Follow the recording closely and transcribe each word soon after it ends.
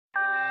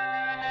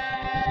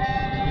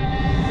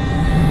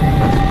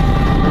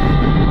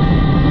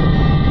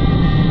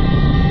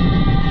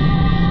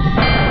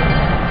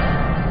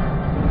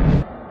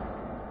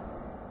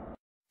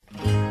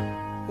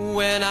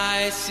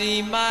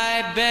see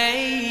my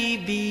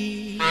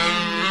baby,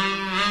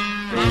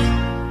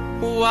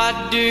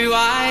 what do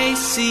I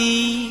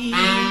see?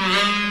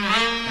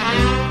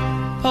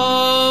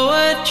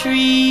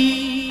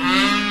 Poetry,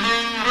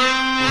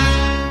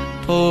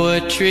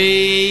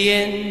 poetry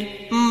in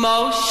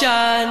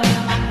motion,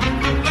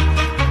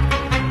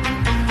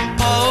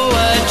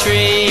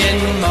 poetry in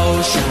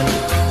motion,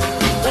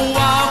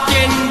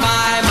 walking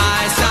by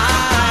my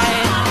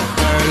side.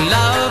 Her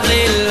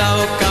lovely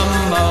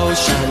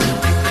locomotion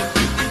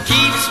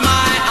keeps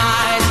my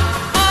eyes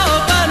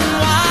open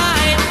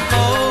wide.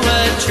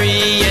 Poetry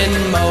in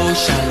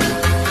motion,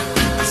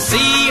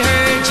 see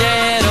her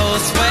gentle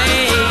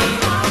sway,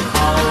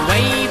 all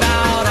wave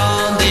out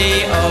on the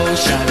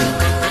ocean,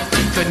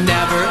 could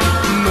never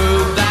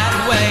move that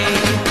way.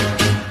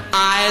 I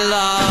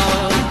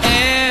love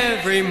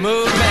every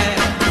movement,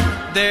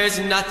 there's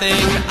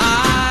nothing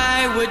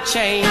I would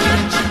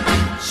change.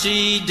 She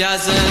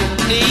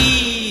doesn't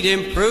need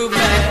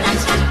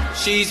improvements,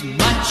 she's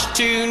much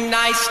too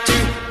nice to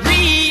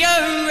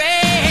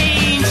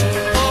rearrange.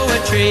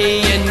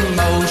 Poetry in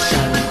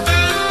motion,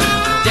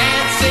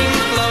 dancing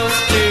close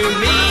to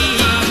me,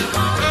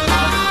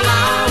 a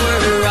flower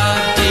of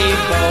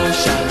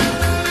devotion,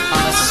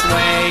 a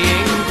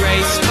swaying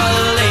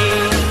gracefully.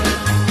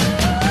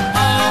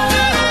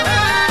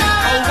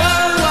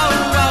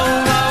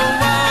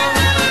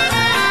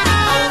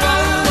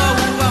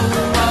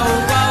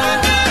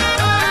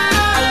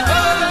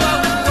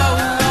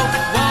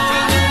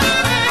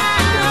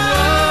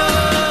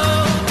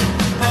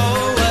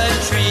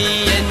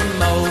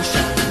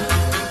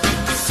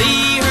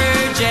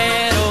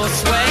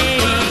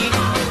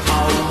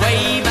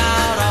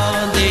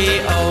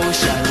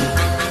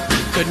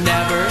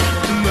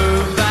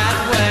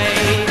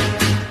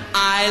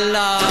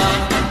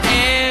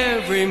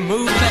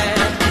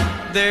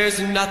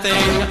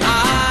 Nothing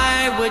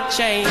I would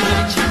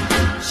change.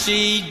 She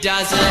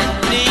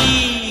doesn't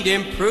need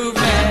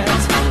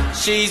improvements,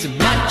 she's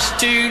much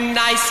too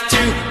nice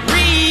to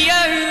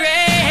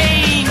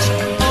rearrange.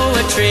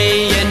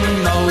 Poetry in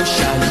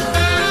motion,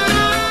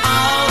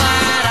 all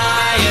that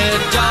I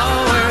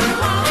adore.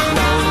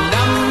 No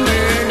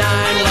number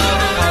 9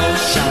 love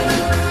potion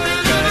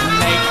could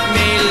make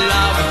me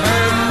love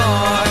her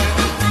more.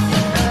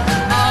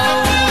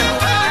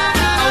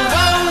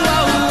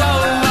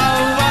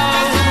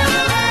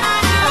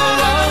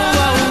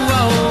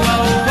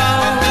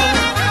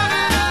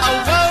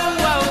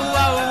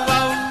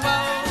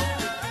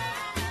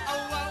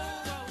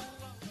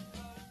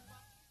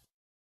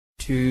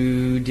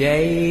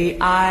 Today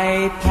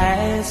I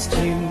passed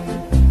you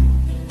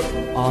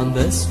on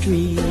the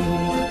street,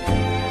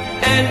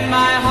 and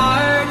my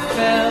heart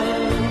fell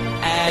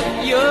at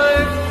your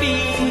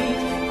feet.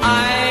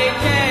 I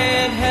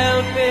can't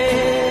help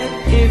it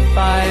if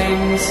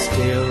I'm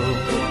still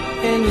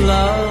in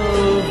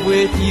love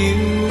with you.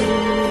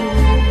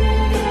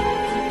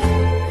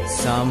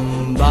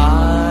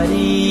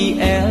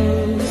 Somebody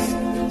else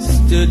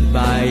stood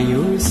by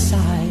your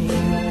side,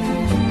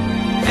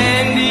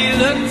 and he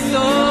looked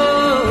so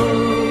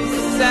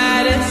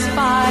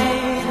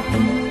satisfied.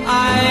 I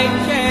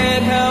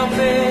can't help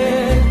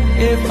it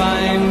if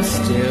I'm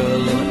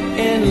still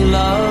in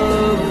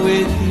love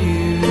with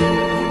you.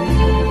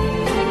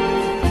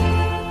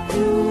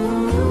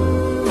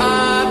 A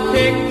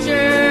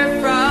picture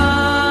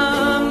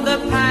from the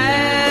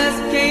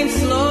past came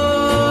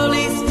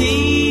slowly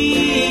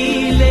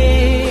stealing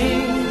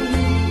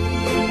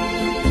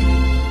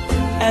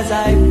as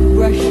I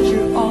brushed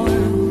your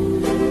arm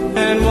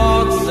and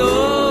walked so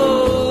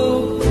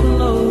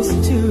close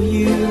to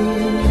you.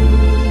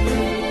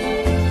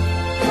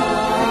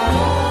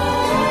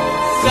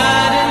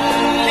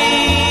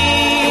 Suddenly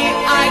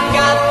I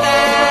got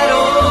that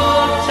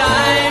old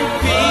time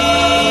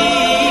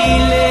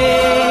feeling.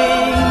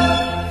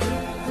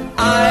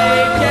 I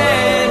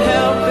can't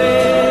help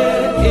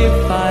it if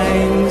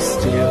I'm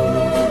still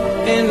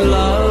in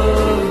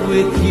love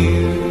with you.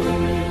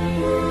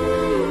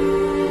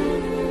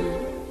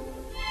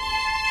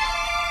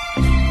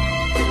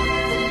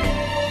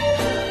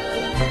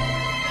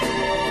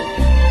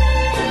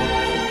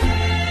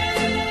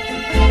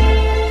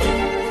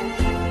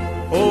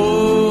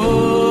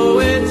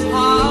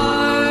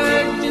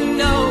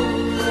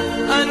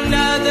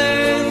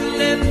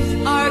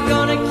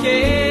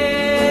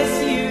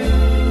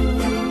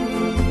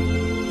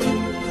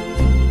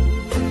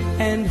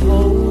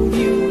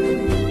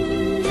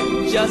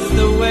 Just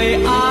the way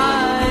I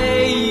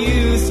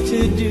used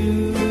to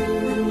do.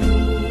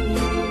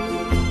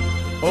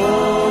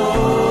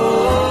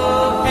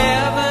 Oh,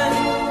 heaven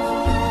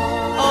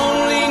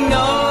only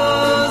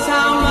knows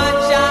how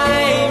much I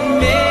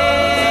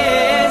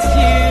miss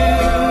you.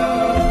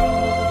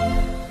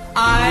 I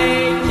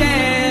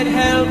can't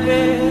help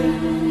it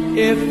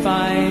if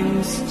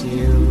I'm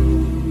still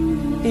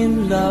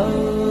in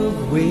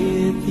love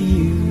with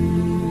you.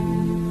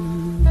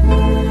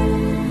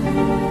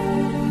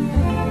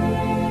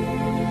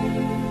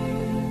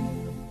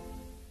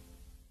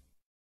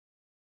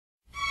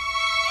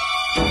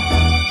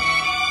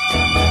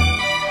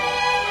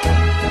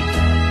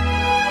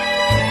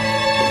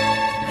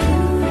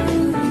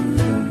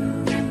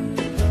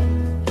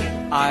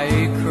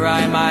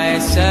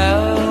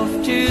 myself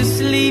to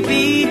sleep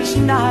each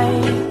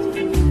night,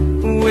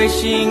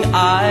 wishing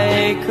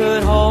I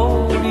could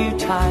hold you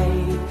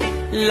tight.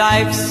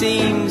 Life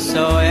seems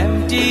so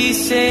empty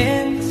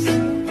since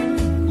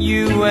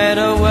you went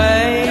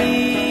away.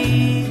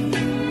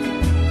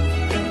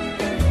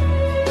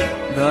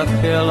 The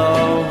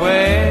pillow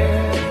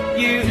where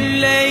you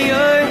lay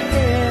your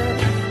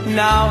head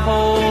now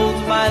holds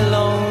my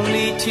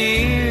lonely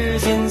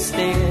tears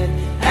instead,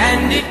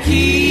 and it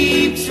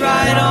keeps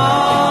right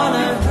on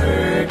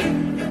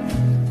a-hurtin'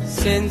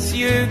 since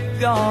you're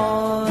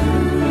gone.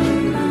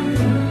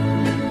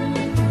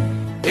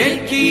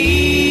 It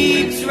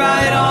keeps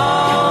right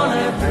on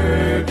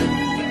a-hurtin'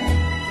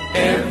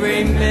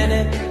 every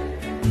minute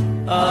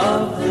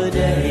of the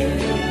day.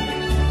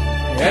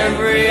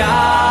 Every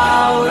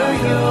hour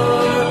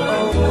you're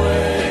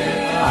away,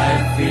 I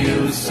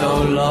feel so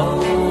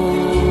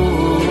lonely,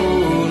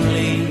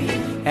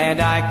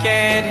 and I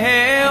can't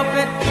help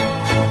it.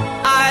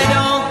 I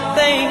don't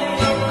think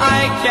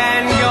I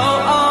can go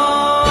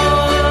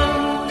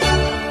on,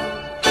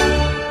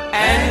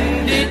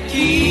 and it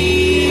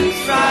keeps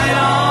right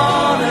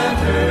on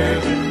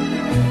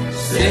a-hurtin'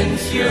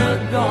 since you're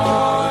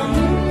gone.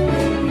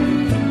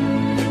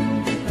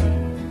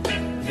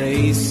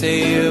 They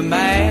say a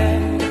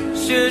man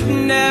should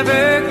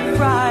never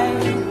cry,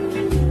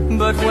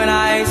 but when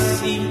I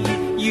see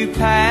you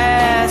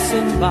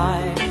passing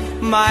by,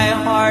 my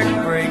heart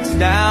breaks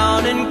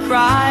down and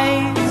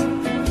cries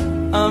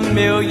a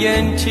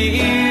million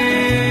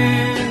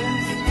tears.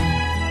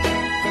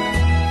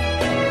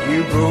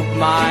 You broke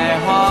my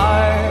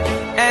heart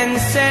and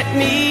set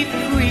me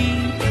free,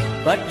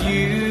 but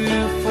you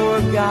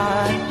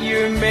forgot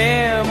your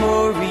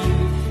memory,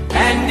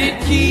 and it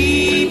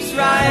keeps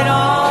right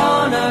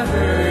on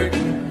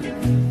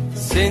a-hurtin'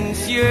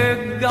 since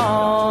you're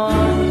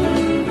gone.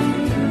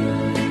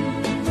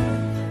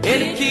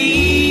 It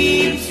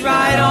keeps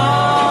right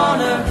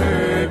on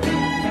a-hurtin'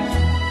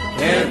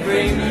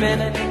 every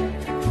minute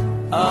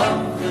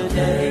of the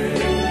day.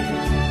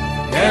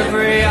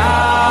 Every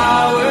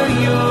hour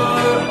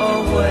you're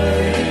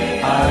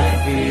away, I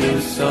feel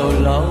so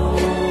lonely,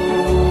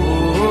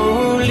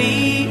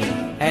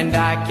 and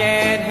I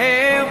can't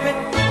help it.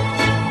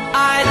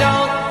 I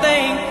don't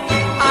think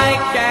I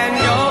can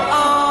go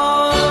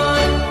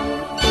on,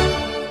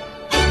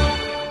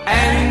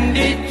 and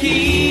it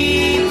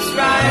keeps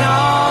right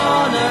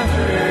on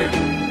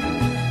a-hurtin'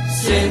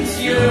 since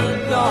you're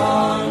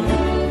gone.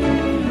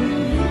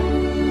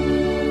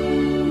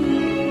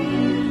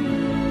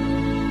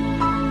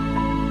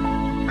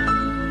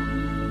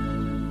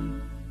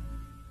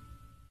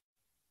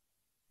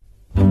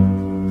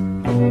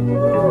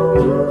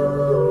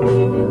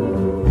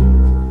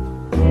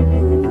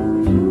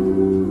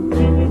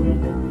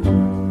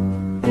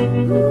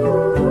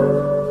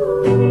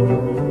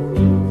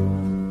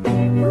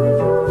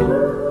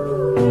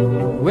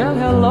 Well,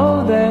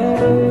 hello there.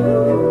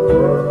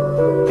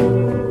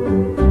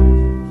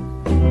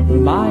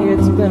 My,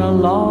 it's been a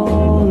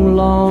long,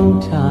 long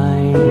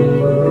time.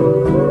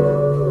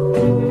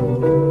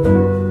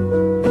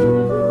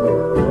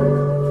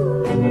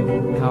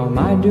 How am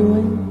I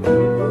doing?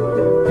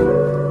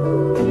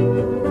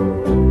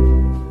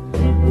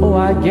 Oh,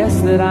 I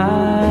guess that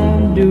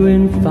I'm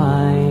doing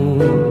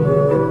fine.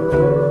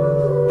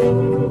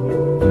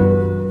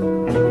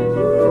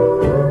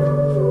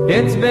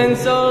 It's been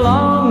so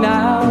long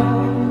now,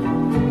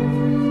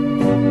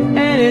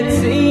 and it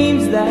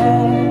seems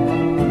that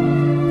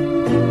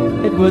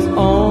it was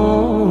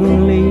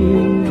only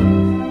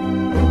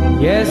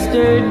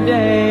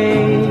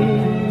yesterday.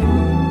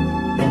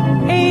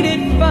 Ain't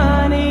it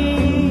funny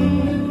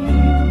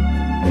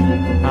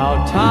how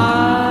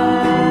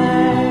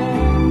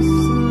time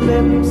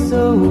slips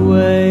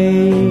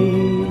away?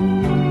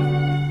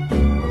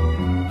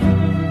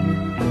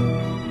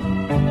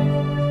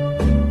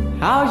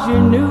 How's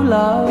your new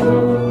love?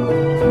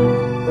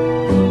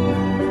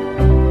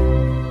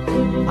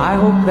 I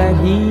hope that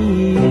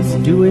he's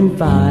doing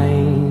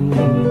fine.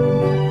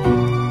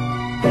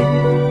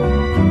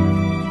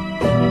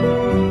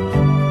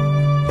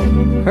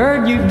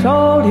 Heard you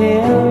told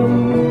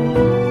him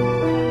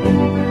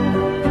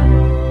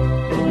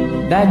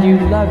that you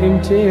love him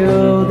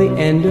till the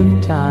end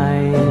of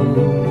time.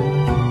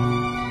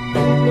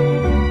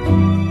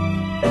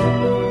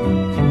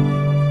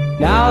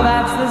 Now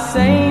that's the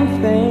same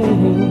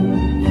thing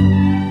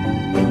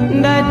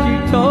that you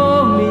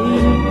told me.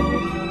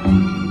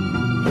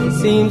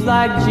 Seems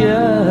like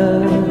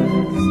just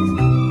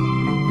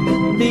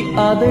the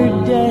other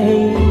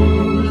day.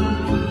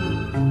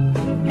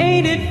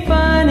 Ain't it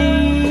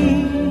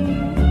funny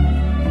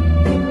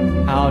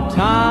how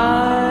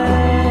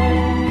time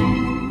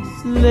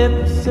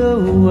slips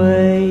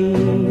away?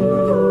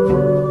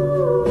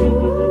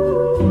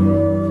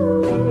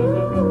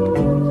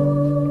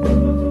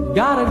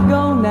 Gotta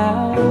go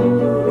now.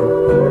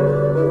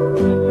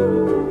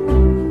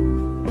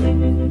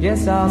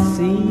 Guess I'll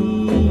see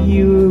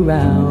you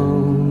around.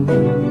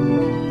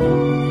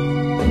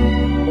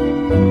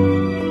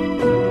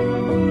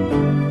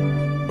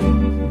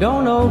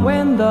 Don't know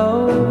when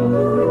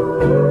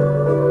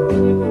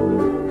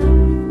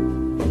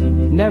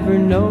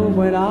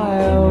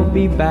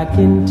be back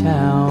in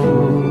town.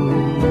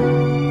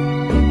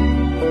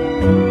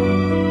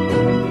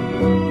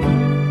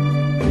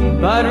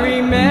 But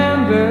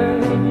remember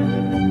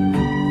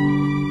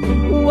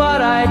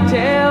what I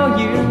tell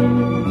you,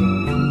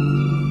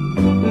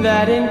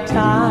 that in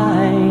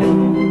time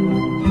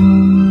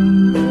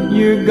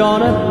you're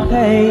gonna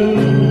pay.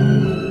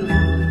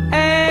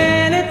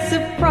 And it's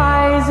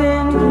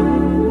surprising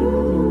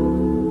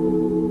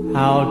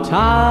how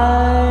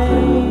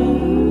time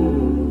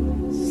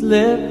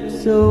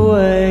slips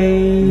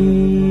away.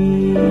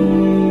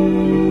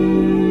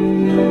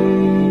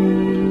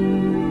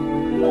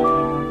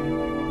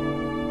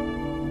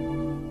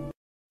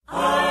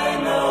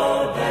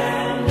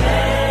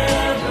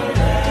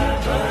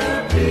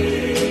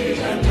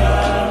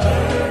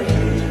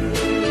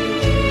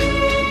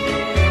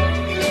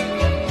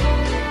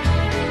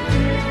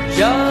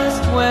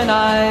 Just when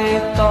I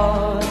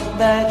thought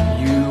that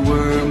you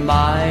were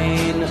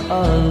mine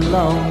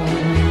alone,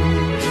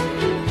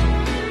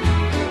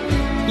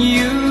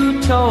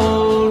 you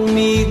told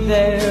me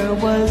there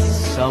was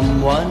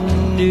someone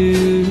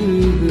new.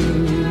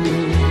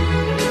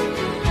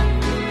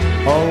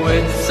 Oh,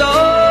 it's so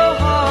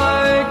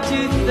hard to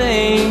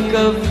think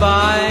of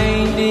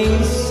finding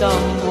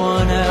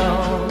someone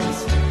else.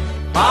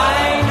 I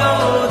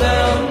know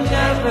there'll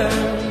never,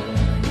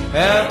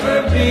 ever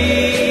be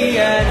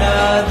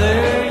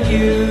another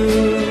you.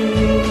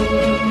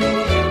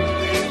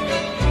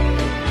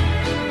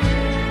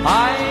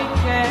 I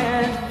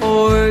can't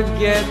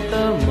forget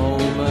the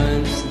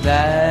moments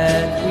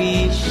that we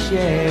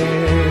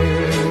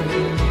shared,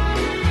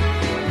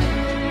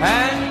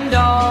 and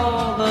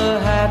all the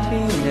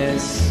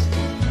happiness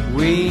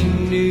we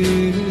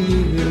knew.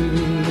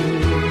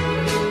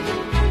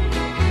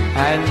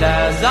 And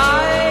as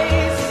I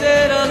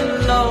sit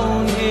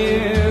alone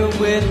here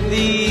with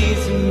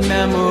these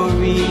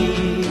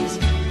memories,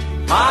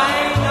 I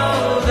know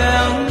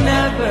there'll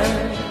never,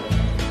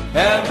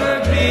 ever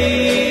be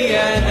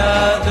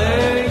another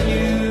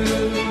you.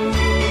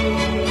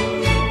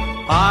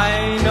 I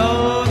know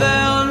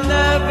there'll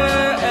never,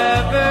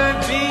 ever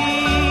be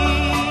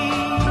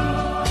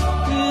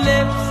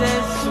lips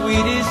as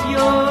sweet as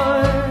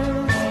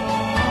yours.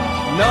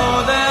 No,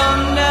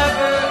 there'll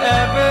never,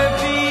 ever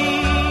be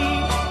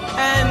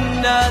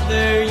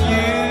another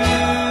you.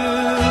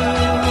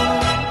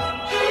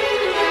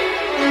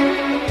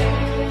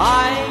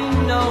 I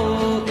know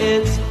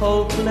it's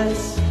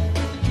hopeless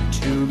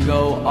to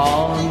go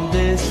on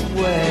this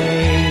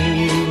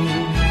way,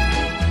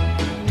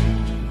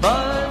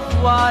 but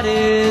what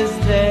is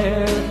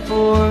there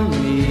for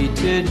me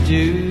to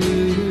do?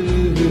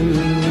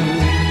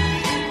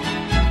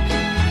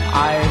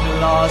 I've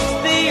lost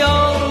the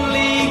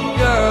only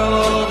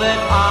girl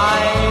that I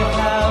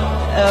have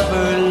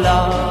ever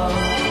loved.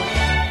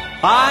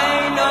 I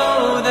know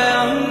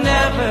there'll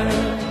never,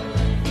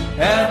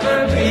 ever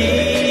be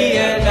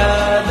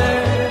another,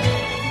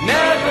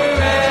 never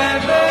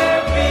ever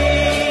be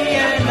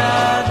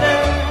another,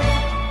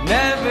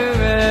 never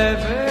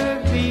ever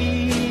be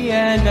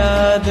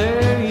another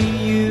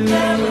you.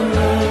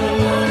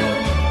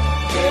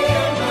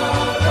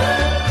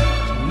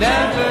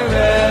 Never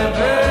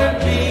ever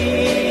be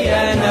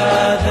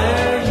another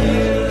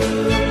you.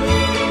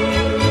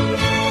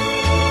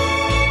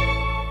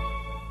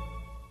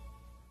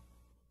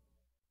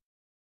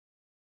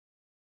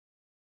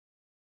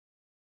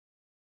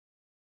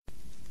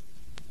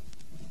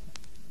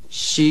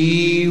 She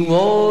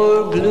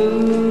wore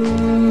blue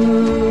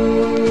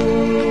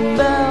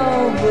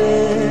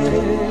velvet,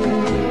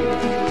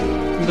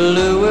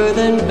 bluer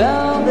than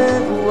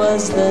velvet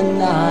was the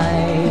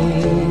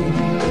night,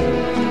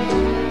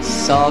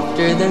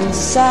 softer than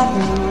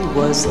satin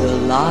was the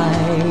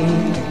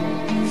light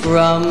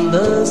from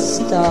the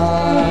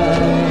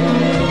stars.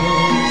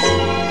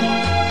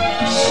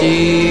 She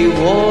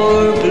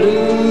wore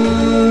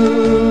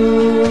blue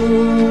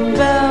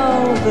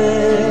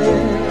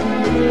velvet,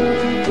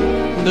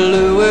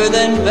 bluer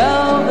than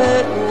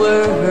velvet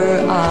were her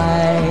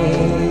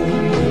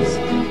eyes,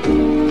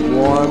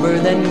 warmer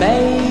than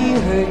May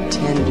her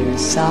tender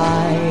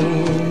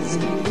sighs.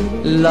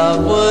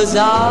 Love was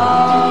ours,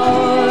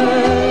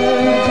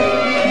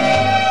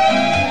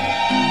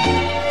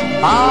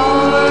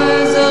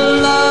 a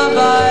love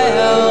I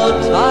held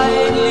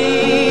tightly,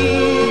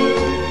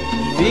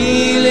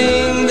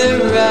 feeling the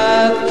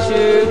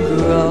rapture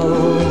grow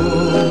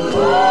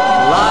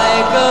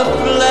like a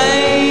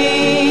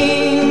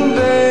flame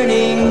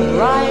burning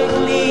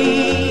brightly.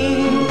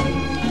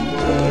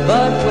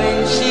 But when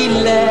she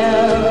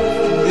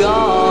left,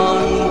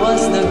 gone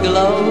was the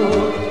glow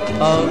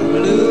of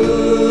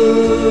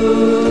blue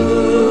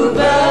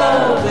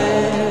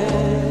velvet.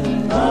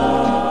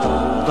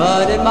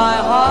 But in my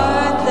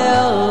heart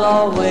there'll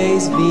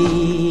always be,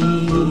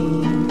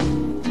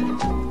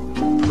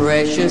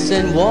 precious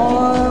and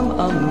warm,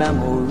 a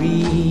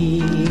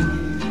memory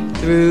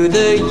through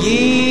the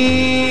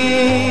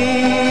years.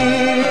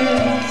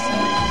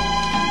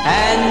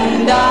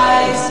 And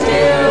I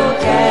still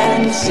can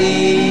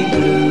see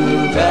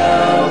blue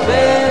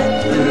velvet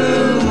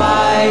through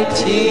my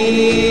tears.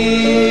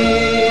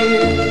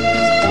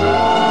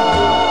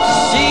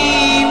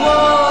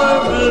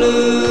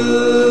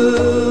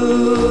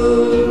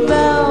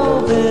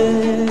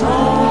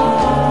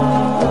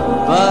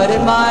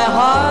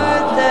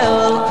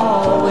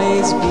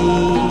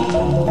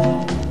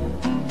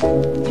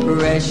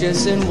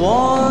 and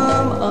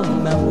warm a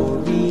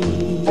memory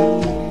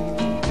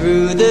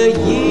through the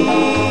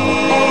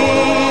years,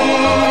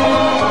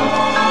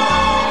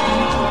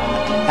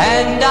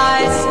 and I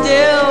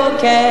still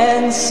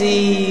can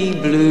see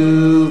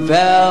blue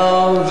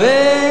velvet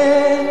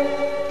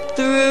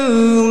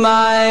through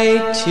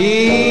my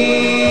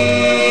tears.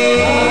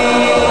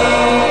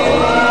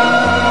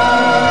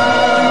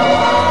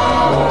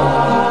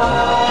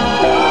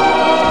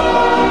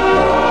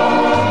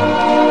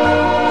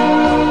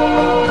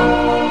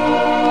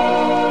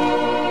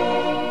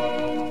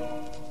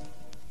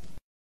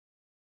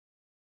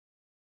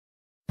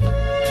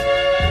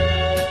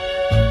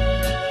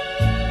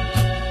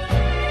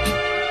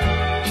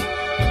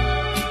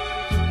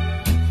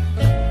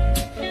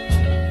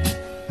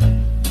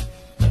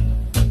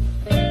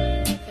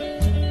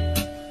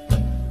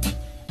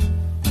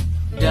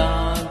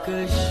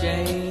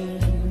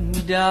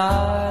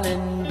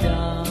 Darling,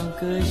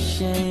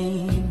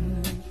 Dankeschön.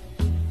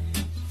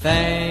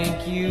 Thank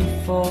you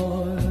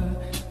for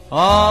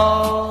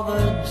all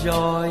the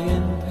joy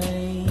and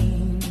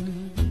pain.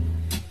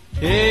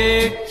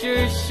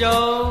 Picture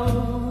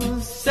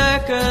shows,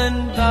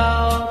 second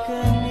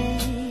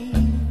balcony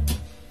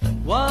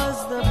was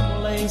the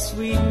place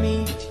we'd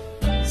meet.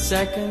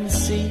 Second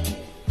seat,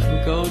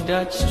 go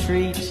Dutch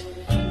treat.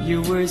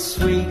 You were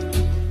sweet,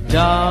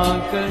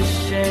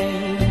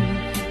 Dankeschön.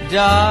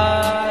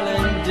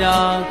 Darling,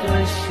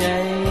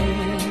 Dankeschön.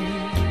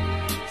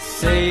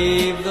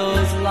 Save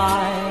those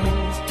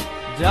lines,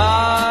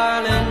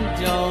 darling,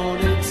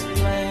 don't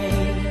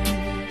explain.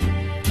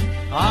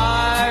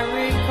 I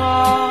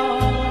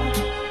recall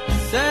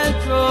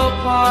Central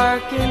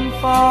Park in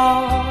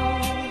fall,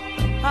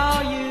 how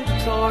you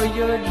tore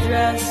your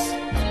dress,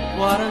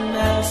 what a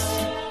mess.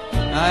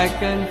 I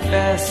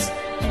confess,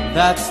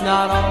 that's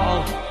not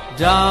all.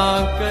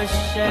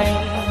 Dankeschön,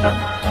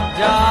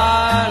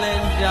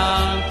 darling,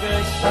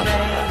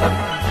 Dankeschön.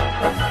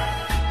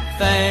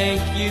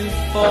 Thank you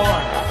for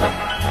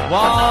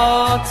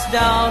walks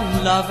down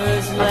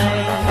Lover's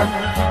Lane.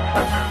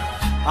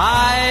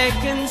 I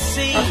can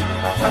see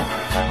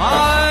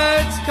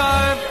hearts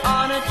carved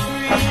on a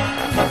tree,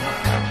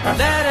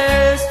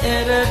 letters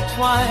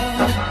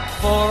intertwined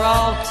for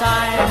all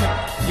time,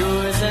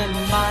 yours and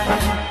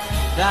mine.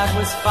 That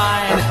was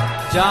fine,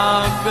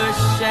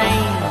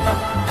 Dankeschön,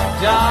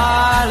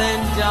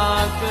 darling,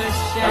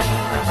 Dankeschön.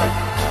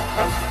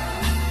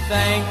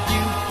 Thank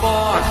you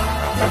for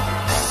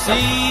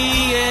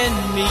seeing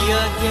me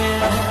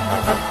again.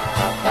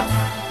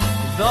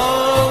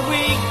 Though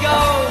we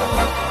go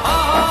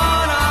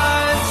on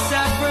our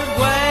separate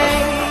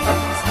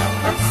ways,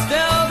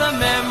 still the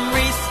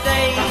memory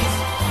stays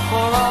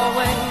for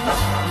always.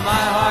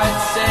 My heart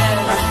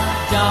says,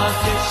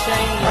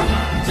 Dankeschön,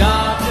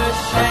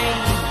 Dankeschön.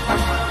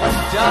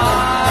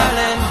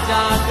 Darling,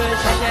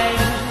 Dankeschön.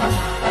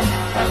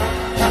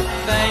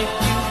 Thank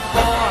you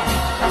for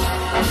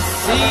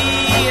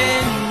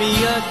seeing me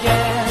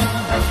again.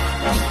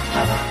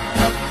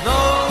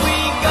 Though we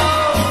go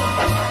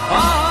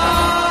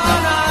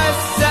on our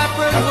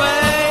separate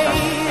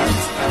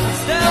ways,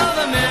 still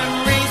the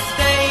memory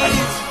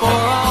stays for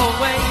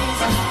always.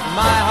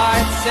 My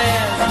heart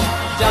says,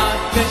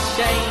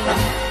 Dankeschön,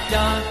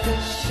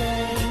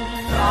 Dankeschön,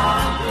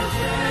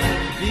 Dankeschön,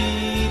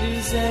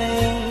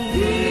 Wiedersehen.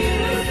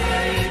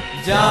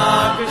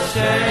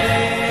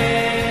 Dankeschön.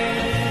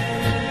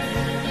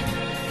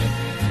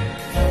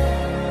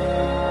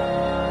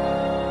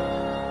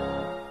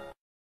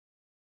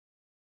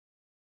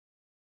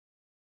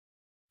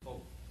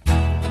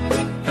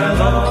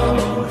 Hello,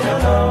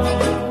 hello.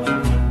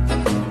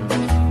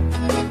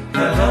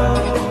 Hello,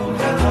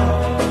 hello.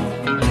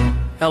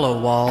 Hello,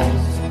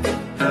 walls.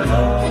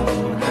 Hello,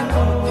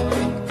 hello.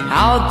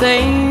 How'd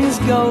things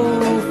go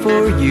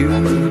for you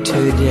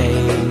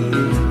today?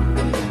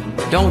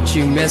 Don't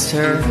you miss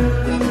her?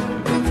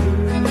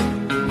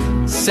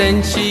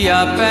 Since she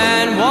up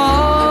and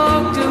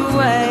walked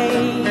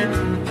away,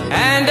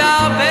 and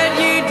I'll bet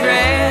you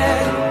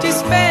dread to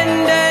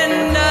spend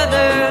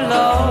another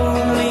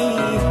lonely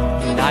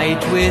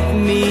night with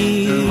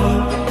me.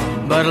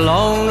 But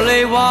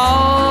lonely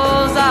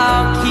walls,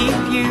 I'll keep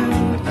you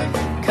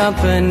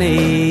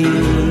company.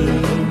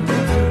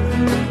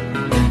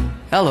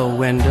 Hello,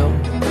 window.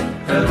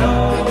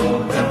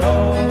 Hello, hello.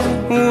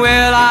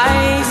 Well,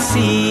 I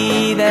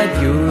see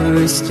that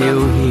you're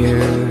still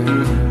here.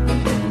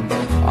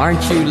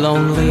 Aren't you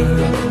lonely?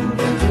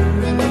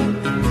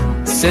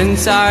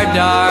 Since our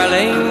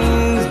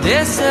darlings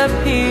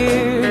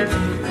disappeared.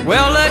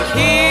 Well, look,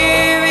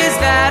 here is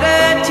that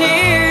a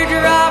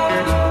teardrop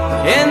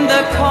in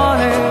the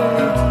corner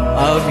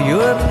of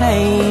your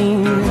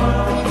pain.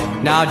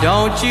 Now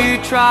don't you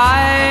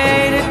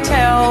try to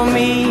tell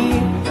me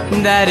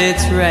that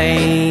it's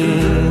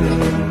rain.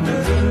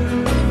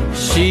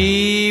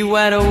 She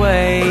went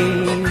away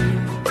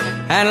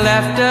and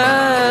left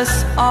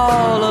us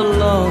all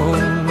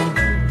alone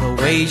the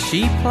way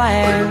she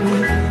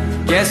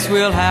planned. Guess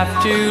we'll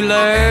have to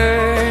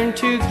learn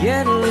to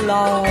get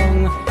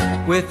along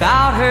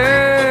without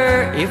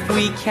her if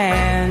we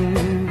can.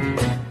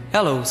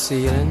 Hello,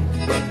 ceiling.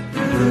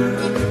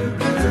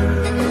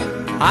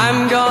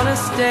 I'm gonna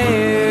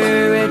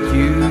stare at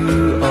you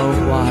a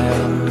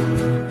while.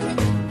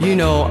 You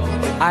know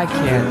I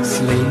can't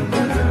sleep,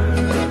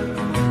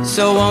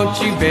 so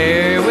won't you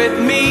bear with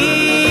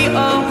me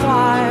a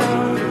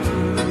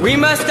while? We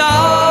must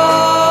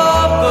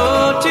all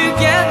go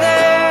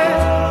together,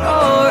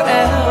 or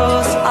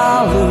else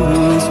I'll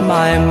lose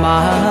my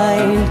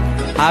mind.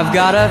 I've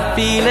got a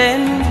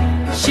feeling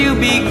she'll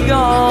be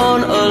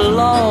gone a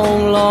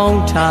long,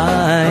 long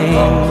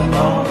time.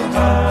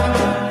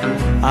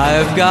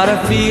 I've got a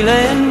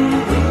feeling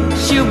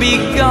she'll be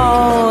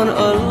gone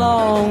a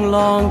long,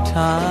 long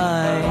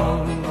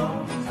time.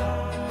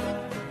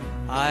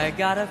 I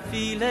got a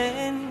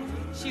feeling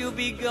she'll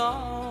be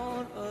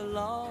gone a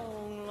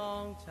long,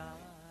 long time.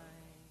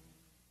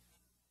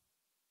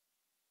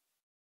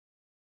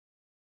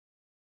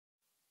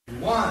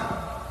 1,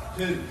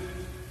 2,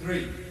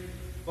 3,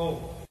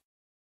 4.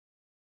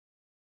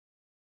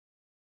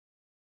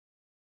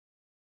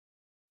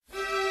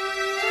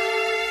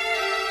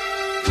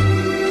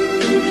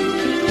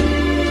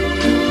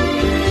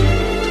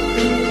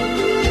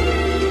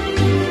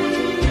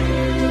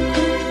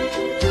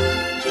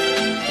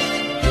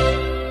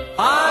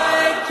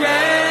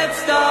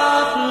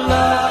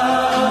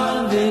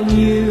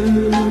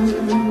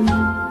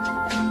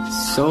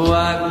 So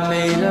I've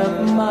made up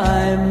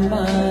my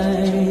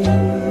mind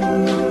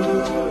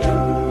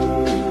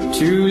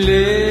to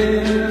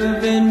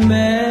live in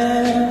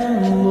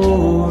memory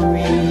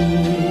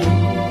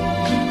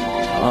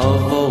of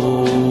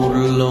old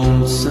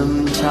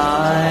lonesome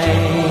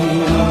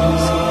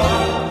times.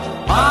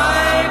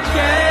 I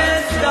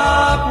can't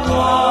stop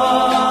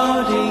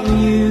wanting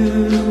you.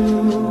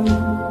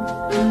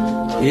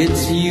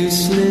 It's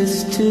useless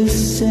to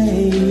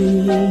say,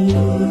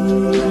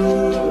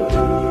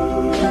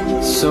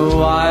 so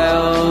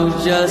I'll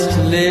just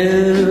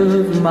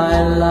live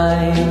my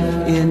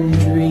life in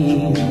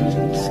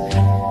dreams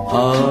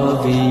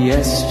of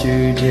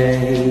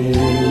yesterday.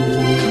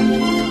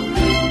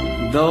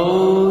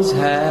 Those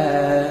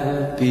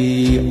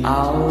happy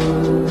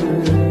hours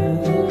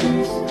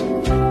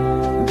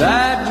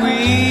that we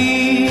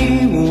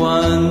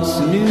once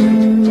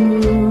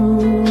knew,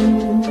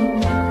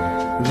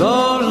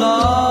 though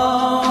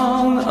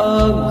long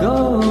ago,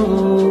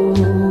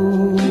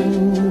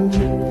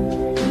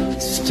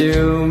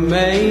 still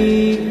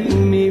make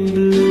me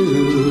blue.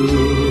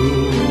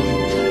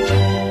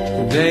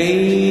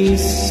 They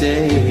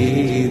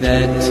say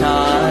that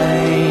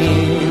time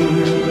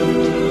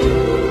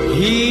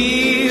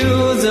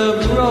heals a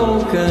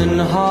broken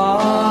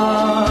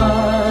heart,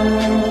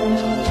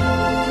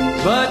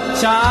 but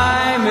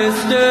time has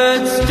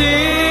stood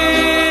still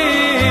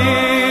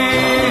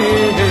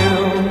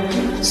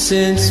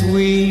since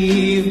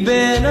we've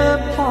been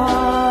apart.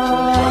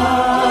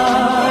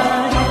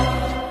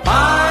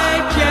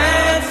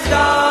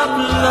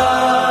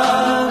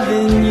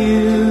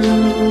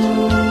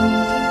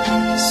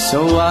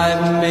 So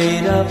I've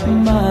made up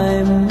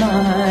my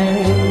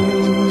mind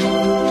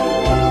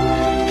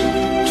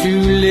to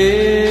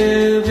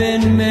live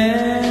in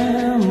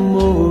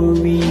memory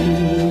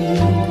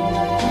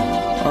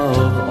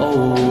of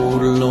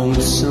old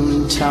lonesome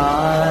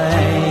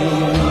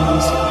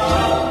times.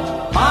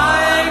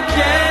 I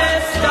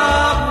can't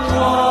stop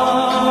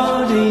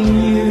wanting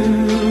you.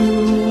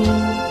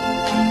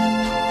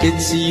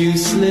 It's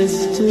useless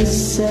to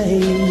say,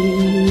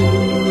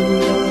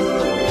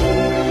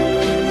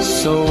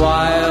 so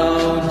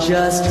I'll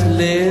just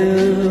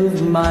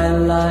live my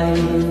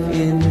life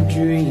in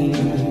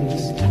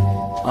dreams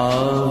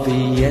of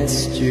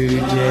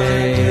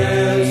yesterday.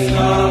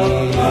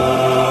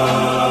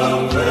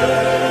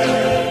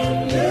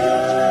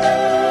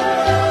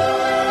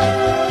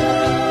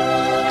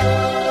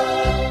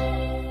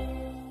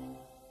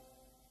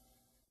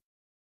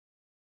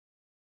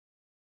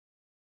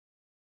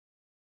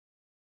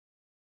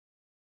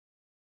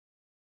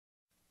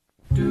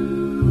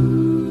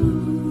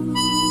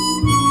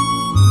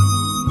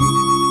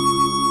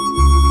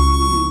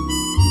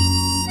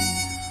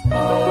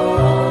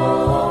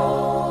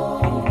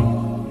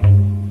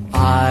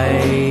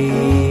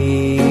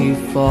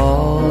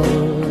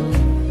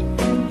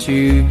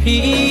 To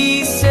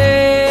pieces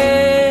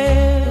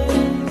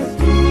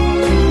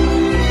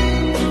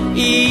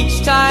each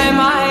time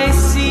I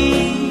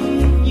see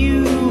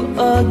you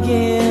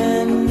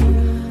again.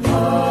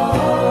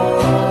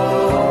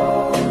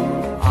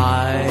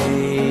 I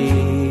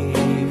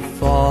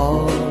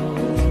fall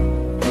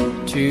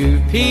to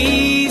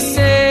pieces.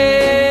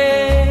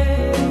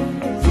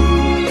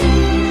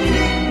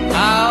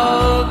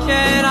 How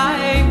can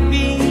I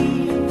be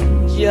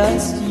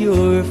just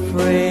your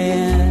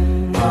friend?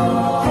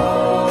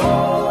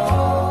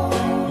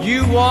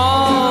 You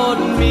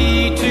want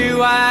me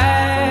to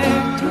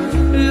act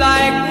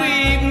like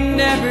we've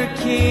never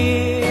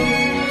kissed.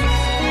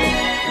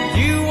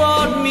 You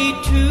want me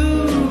to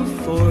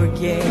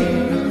forget,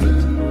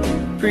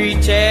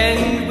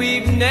 pretend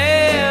we've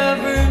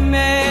never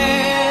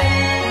met.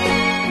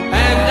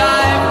 And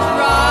I've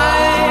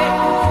tried,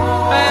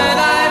 and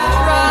I've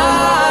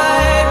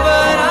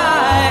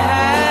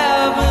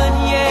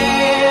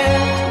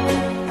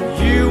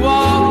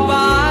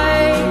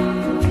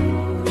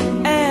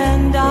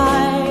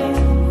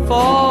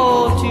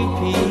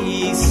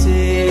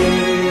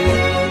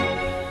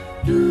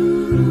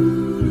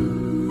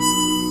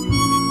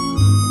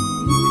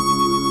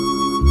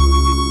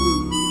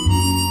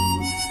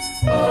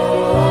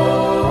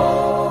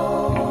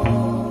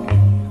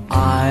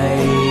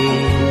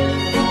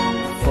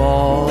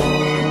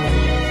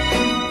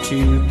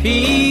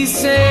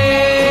pieces.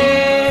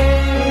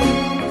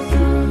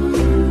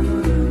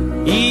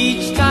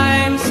 Each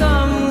time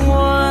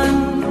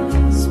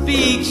someone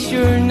speaks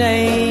your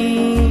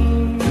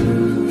name,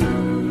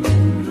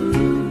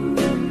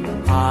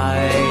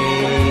 I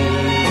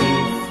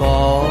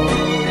fall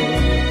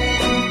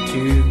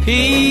to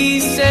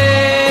pieces.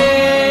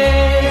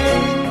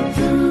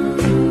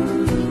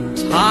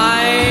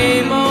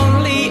 Time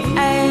only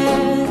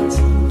adds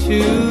to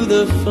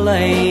the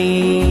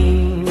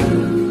flame.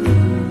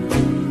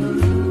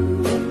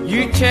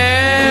 You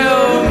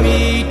tell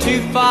me to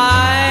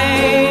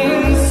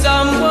find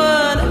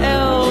someone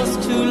else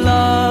to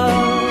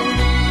love,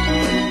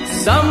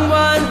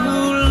 someone who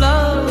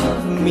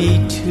loved me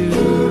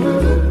too,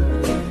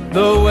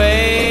 the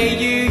way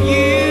you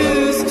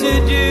used to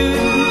do.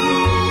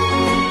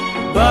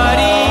 But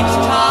each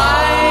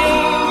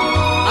time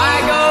I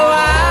go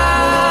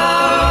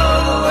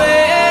out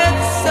with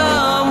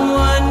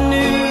someone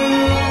new,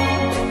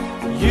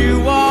 you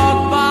walk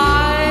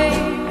by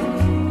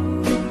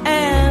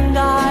and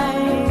I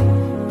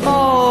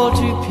fall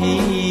to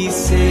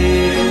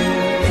pieces.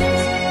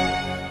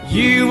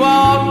 You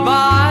walk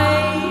by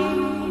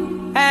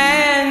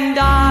and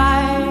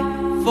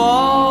I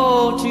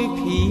fall to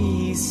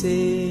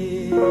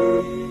pieces.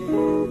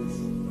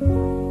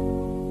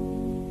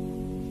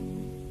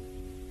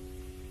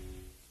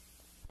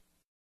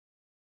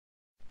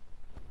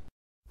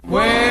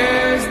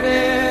 Where's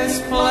this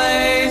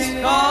place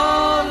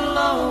called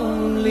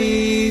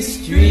Lonely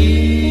Street?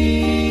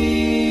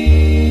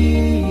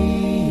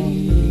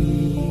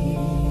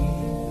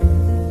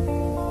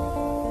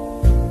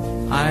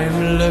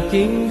 I'm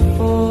looking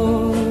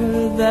for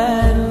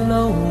that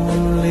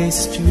lonely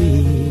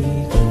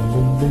street.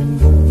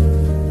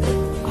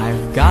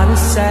 I've got a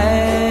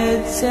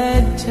sad,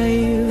 sad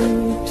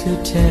tale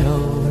to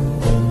tell.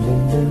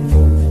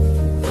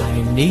 I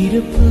need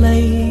a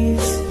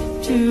place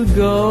to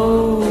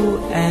go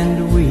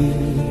and weep.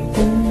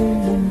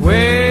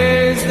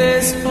 Where's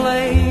this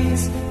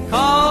place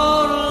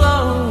called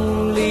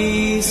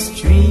Lonely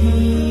Street?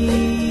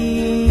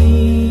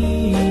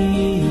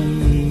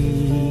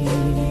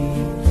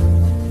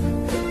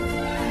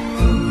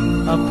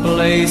 A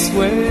place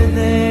where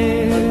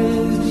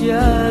there's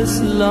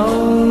just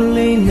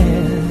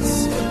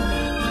loneliness,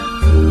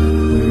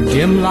 where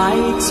dim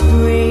lights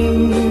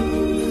bring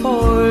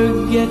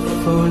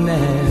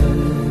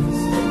forgetfulness,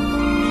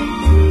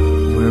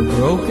 where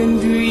broken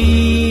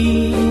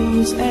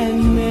dreams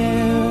and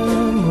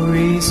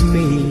memories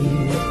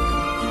meet.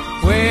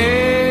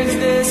 Where's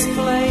this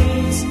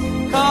place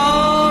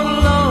called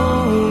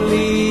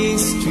Lonely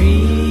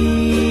Street?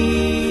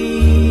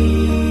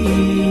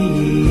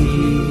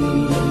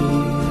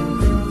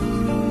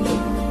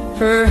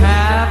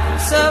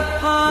 Perhaps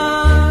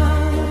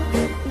upon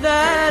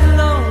that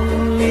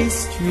lonely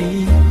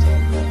street,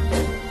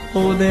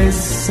 oh, there's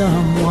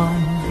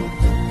someone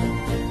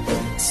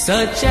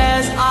such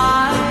as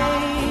I,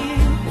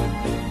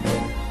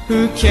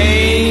 who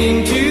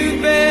came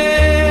to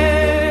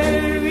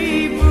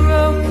bury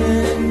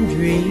broken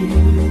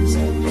dreams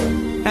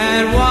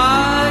and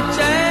watch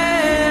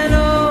an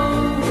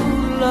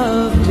old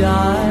love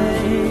die.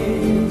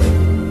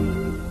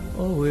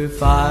 Oh,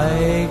 if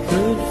I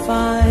could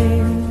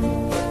find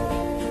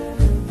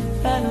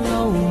that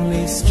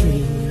lonely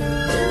street,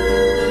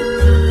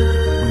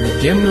 where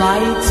dim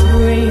lights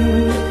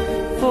bring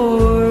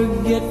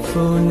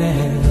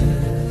forgetfulness,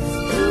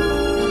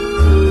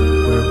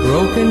 where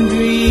broken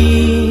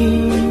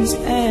dreams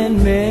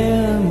and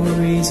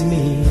memories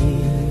meet.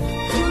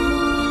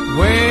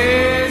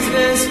 Where's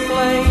this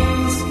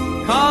place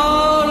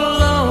called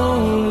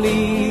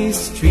Lonely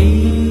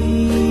Street?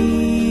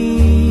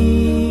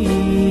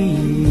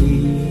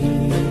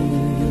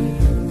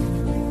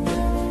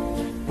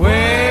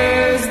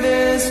 Where's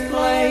this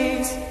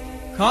place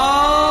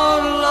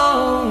called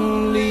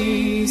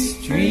Lonely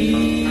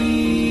Street?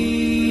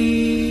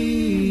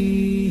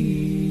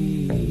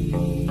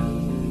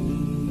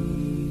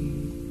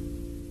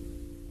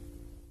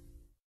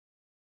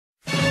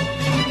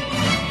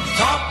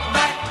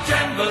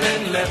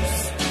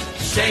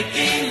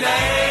 Shaky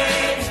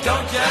legs,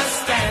 don't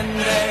just stand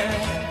there.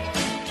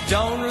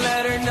 Don't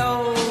let her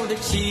know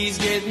that she's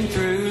getting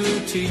through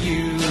to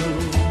you.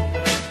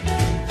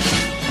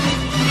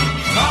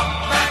 Talk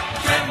back,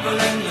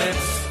 trembling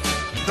lips,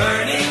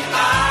 burning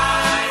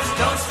eyes,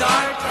 don't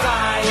start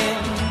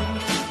crying.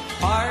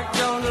 Heart,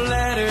 don't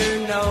let her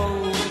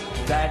know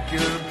that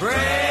you're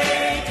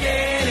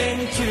breaking in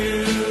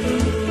two.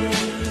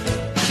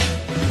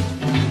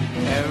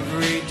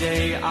 Every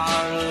day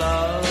our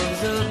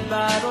love's a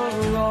battle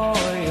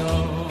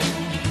royal.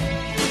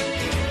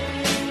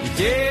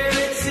 Dear,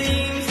 it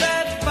seems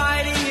that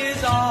fighting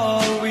is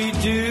all we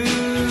do.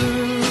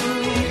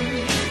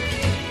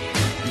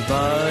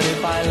 But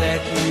if I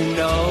let you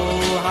know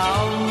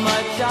how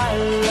much I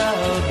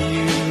love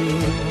you,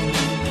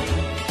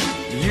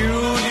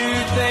 you'll do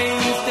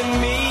things to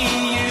me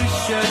you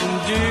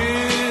shouldn't do.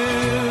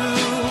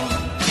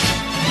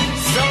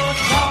 So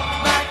talk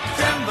back,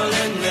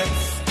 trembling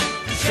lips,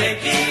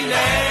 shaky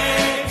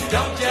legs,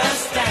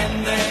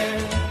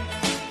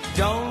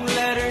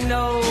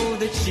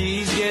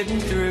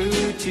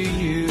 to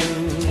you.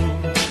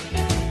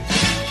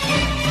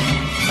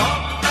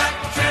 Talk back,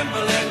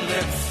 trembling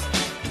lips,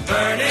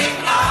 burning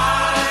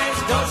eyes,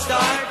 don't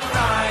start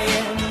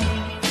crying.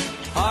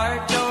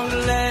 Heart, don't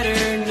let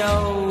her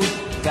know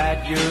that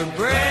you're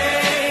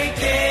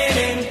breaking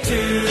in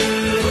two.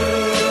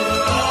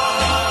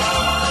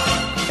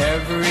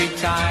 Every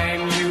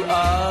time you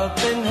up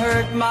and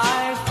hurt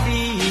my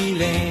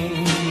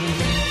feelings,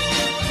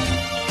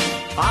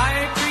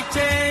 I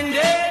pretend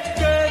it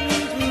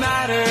couldn't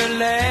matter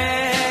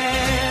less.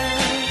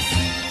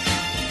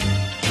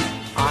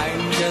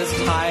 I'm just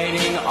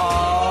hiding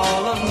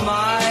all of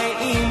my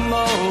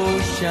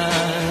emotions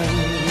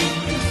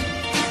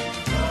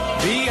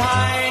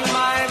behind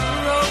my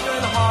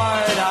broken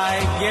heart, I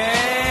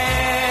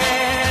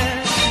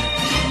guess.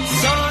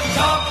 So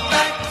talk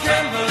back,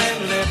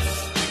 trembling lips,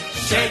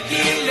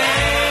 shaky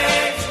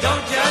legs,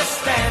 don't just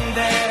stand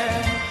there.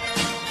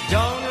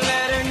 Don't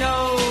let her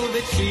know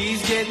that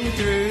she's getting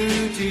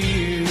through to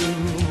you.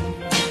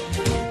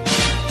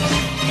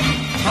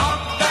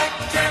 Talk back,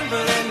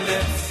 trembling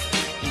lips,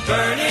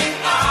 burning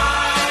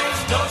eyes,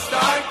 don't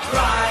start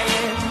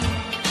crying.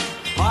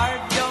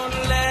 Heart, don't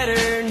let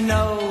her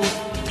know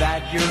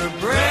that you're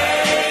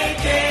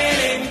breaking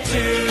in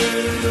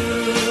two.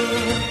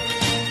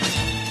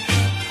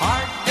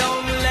 Heart,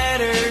 don't let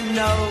her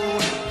know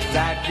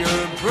that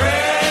you're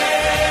breaking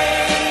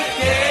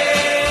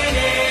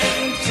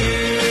in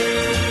two.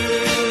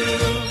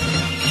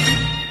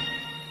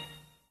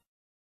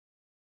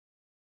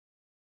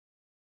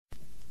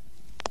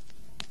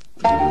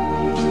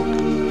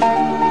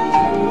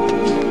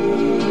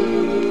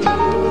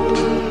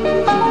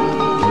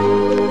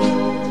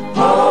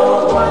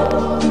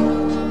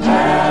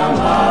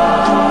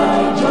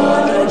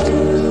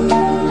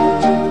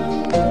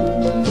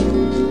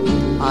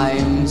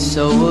 I'm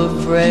so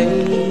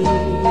afraid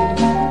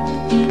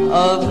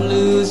of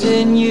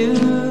losing you.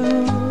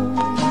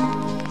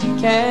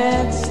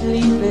 Can't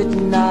sleep at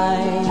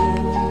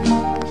night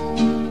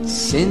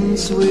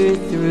since we're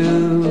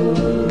through.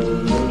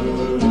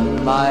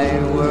 My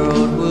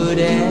world would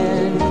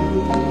end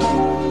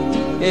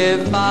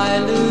if I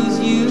lose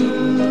you.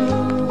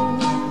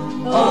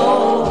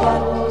 Oh,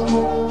 what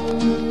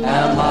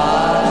am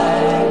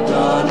I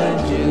gonna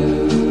do?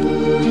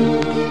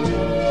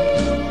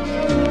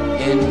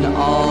 In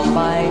all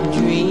my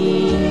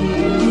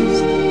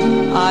dreams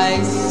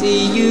I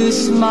see you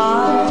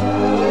smile,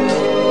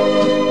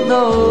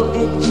 though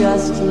it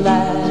just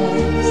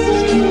lasts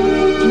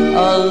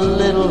a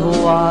little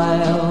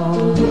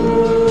while.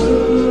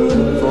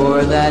 For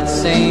that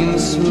same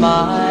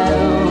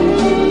smile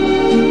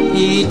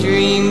he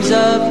dreams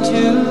of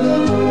too.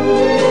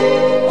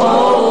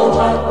 Oh,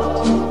 what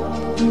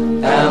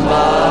am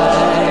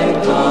I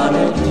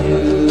gonna do?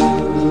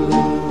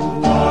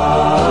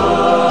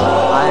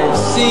 I've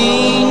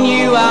seen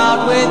you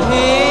out with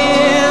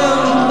him,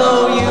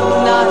 though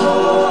you've not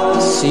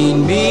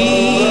seen me.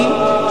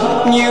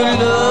 You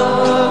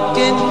looked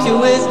into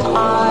his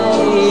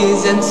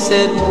eyes and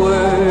said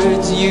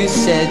words you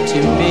said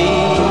to me.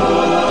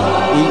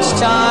 Each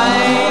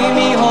time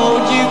he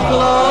holds you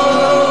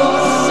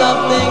close,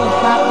 something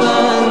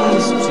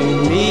happens to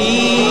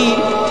me.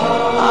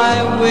 I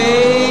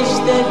wish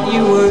that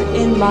you were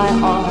in my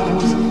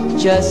arms,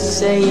 just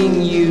saying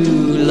you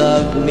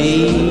loved me.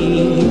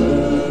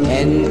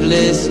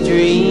 Endless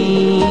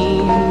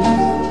dreams,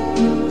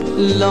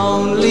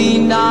 lonely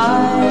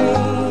nights,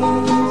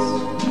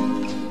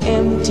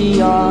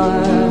 empty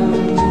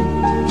arms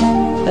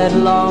that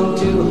long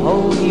to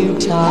hold you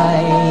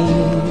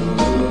tight.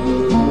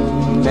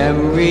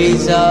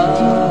 Memories of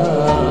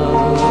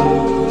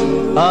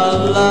a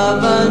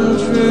love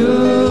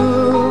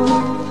untrue.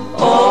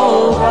 Oh,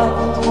 what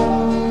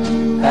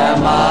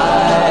am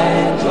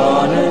I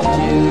gonna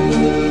do?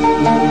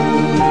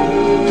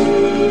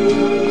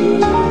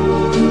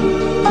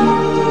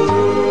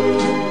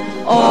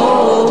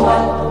 Oh,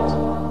 what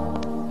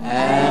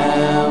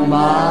am I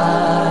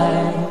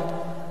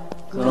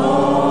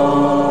gonna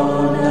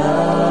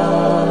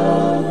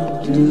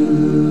do?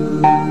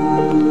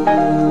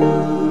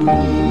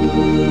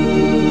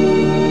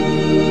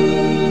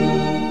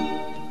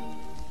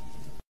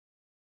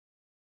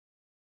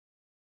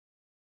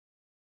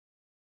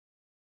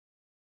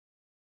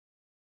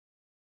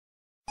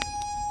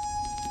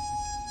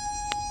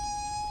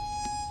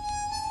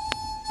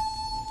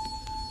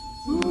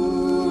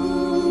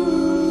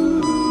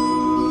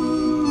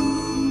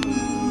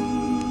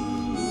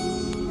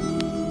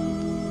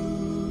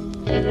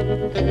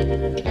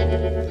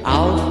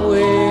 Out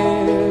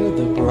where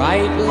the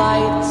bright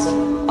lights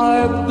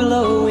are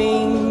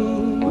glowing,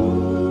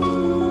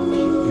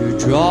 you're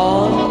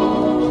drawn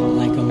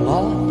like a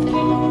moth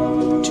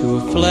to a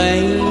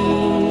flame.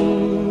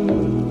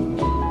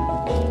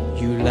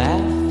 You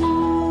laugh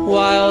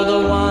while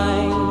the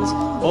wine's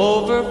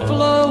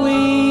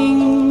overflowing,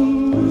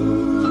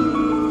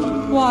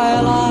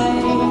 while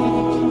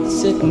I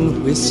sit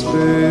and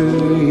whisper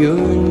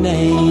your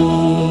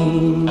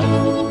name.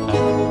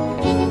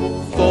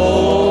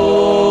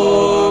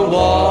 Four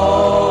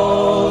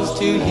walls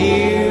to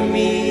hear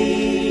me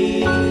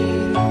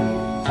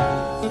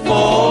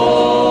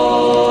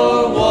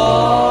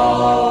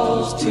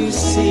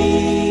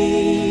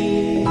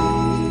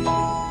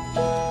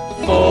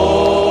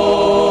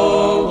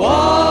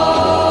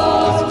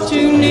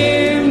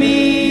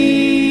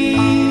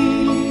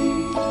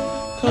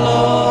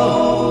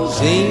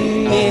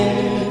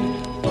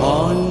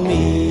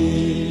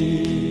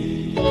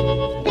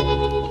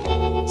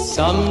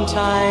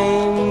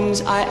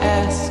times I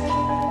ask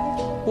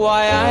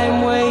why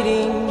I'm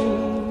waiting,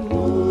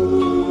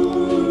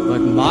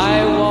 but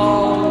my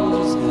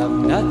walls have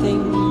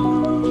nothing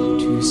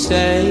to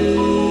say.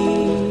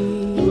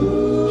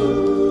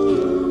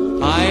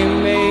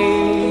 I'm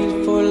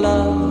made for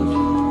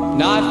love,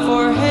 not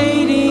for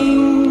hating,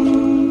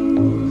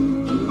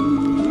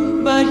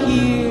 but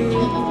here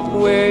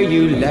where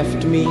you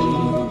left me,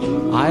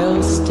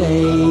 I'll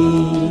stay.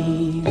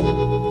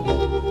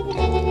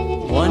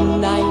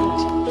 One night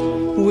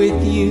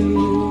with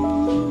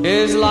you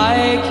is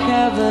like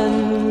heaven,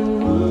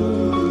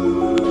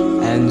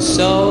 and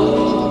so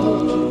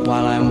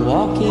while I'm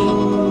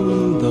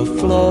walking the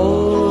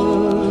floor,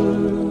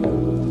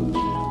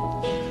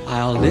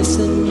 I'll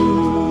listen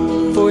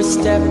for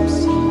steps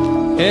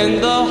in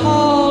the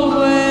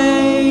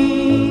hallway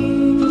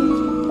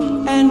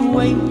and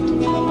wait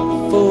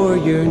for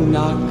your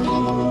knock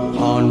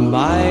on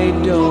my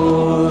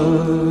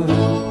door.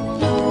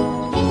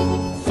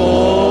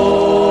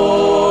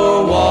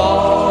 Four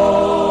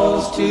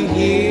walls to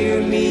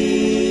hear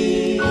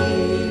me,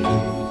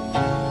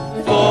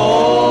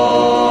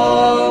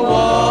 four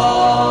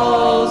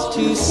walls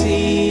to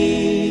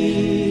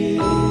see,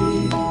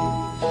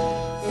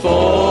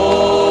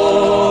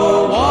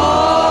 four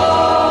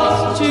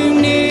walls too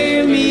near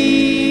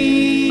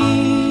me,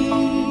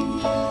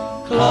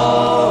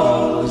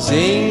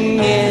 closing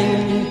in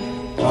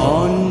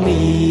on me.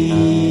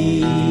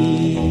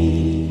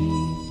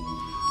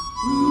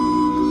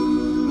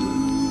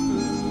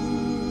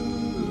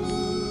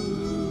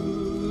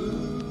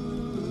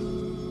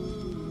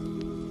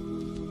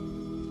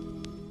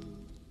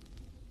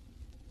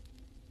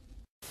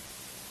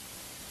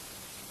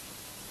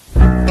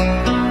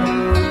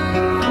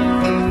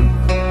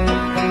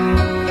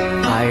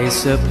 I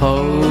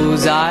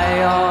suppose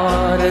I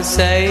ought to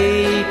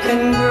say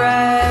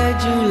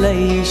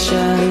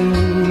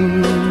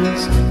congratulations,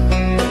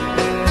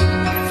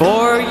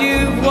 for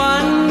you've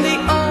won the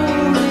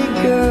only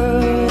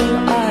girl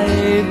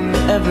I've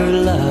ever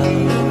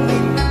loved.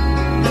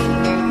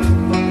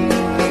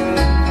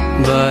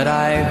 But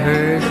I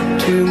hurt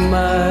too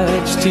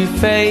much to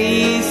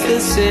face the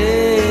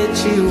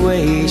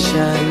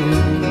situation.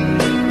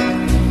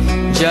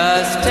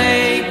 Just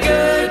take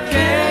good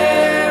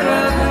care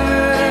of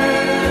her,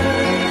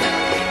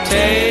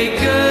 take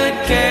good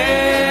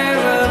care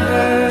of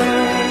her.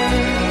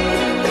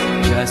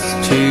 Just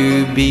to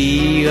be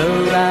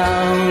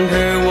around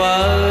her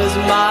was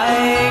my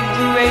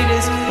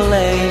greatest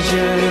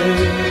pleasure.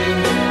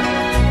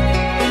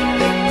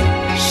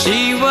 She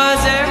was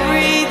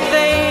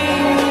everything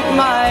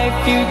my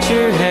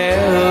future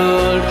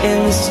held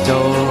in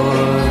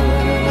store.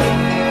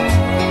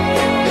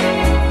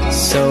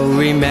 So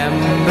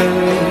remember,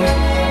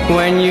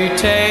 when you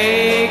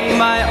take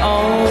my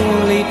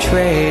only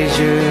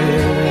treasure,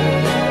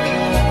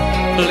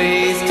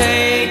 please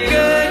take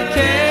good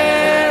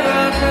care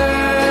of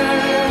her,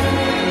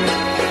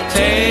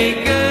 take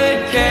good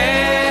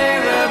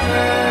care of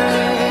her.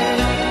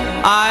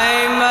 I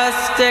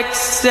must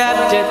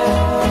accept it,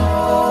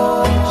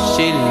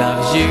 she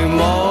loves you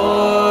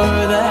more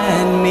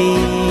than me.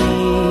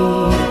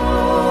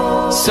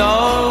 So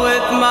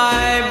with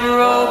my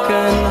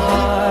broken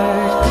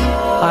heart,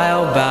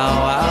 I'll bow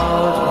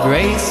out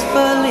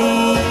gracefully.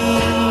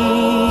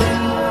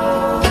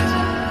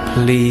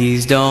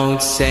 Please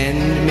don't send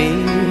me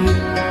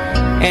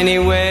any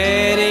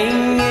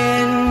wedding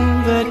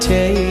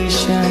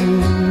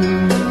invitation,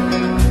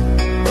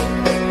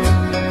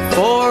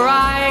 for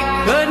I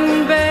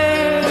couldn't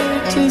bear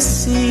to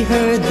see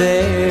her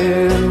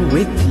there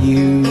with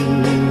you.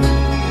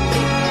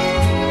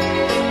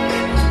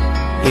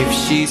 If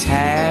she's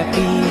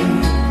happy,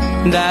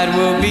 that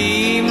will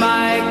be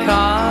my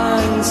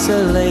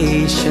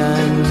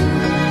consolation.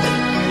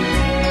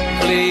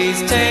 Please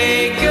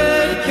take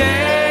good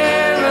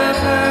care of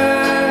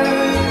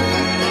her,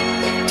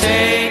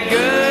 take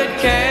good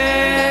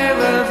care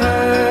of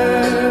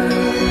her,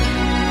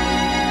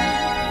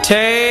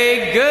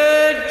 take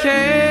good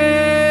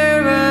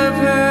care of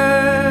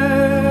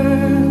her,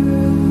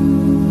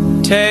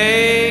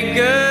 take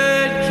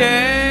good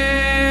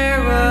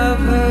care of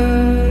her.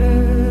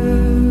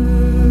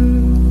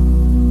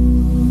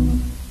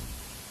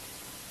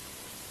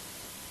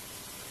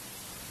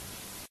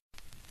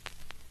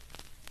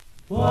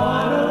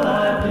 What'll I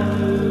do?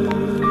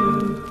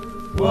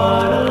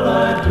 What'll I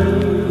do?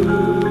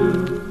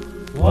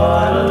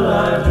 What'll I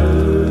do?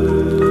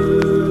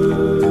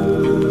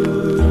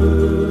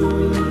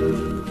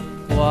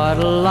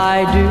 What'll I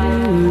do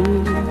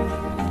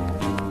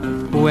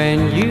when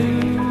you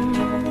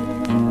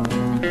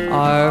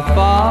are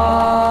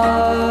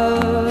far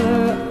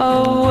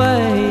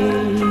away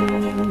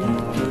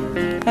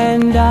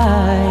and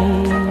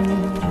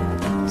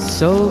I'm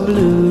so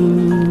blue?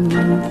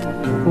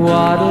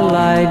 What'll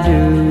I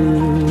do?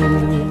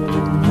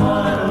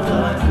 What'll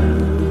I do?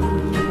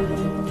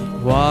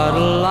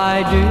 What'll I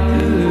do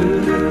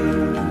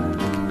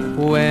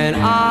when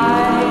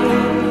I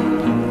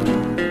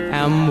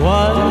am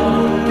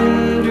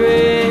wondering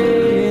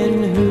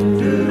who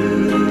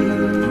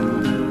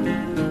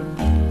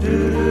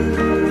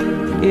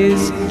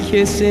is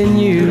kissing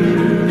you.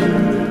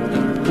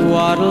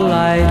 What'll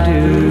I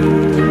do?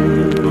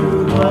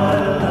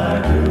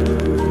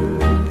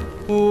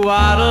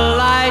 What'll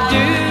I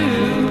do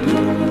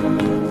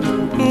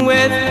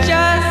with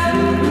just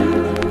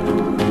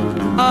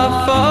a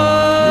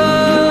photograph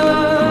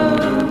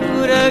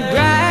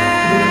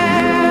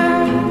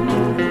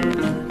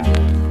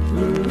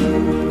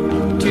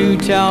to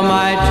tell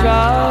my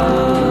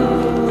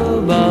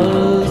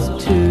troubles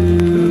to?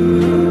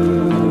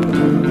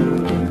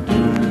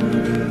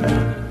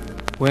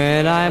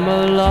 When I'm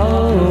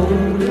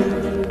alone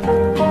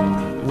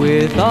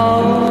with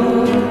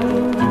only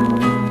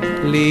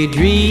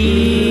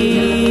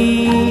dreams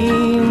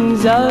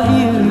of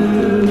you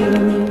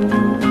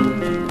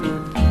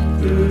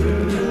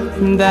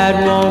that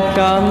won't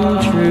come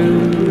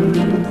true,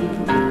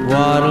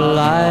 what'll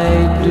I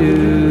do?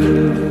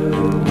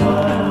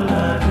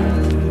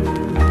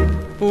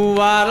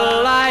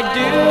 What'll I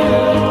do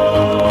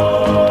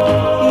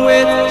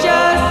with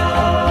just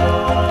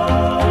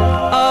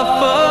a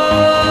photograph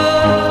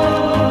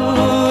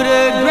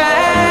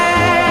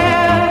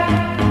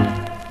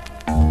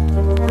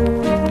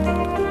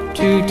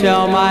to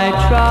tell my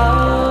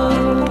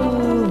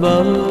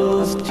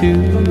troubles to?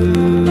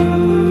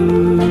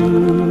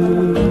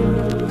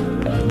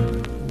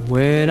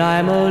 When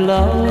I'm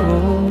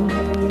alone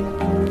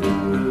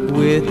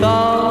with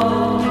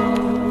only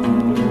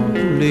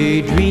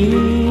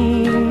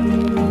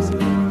dreams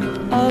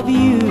of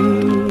you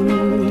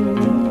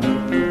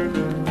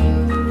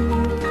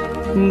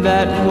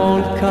that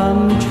won't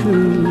come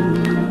true,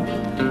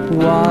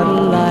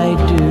 what'll I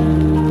do?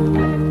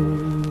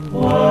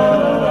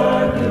 What'll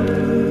I do?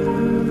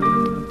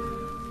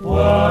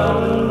 What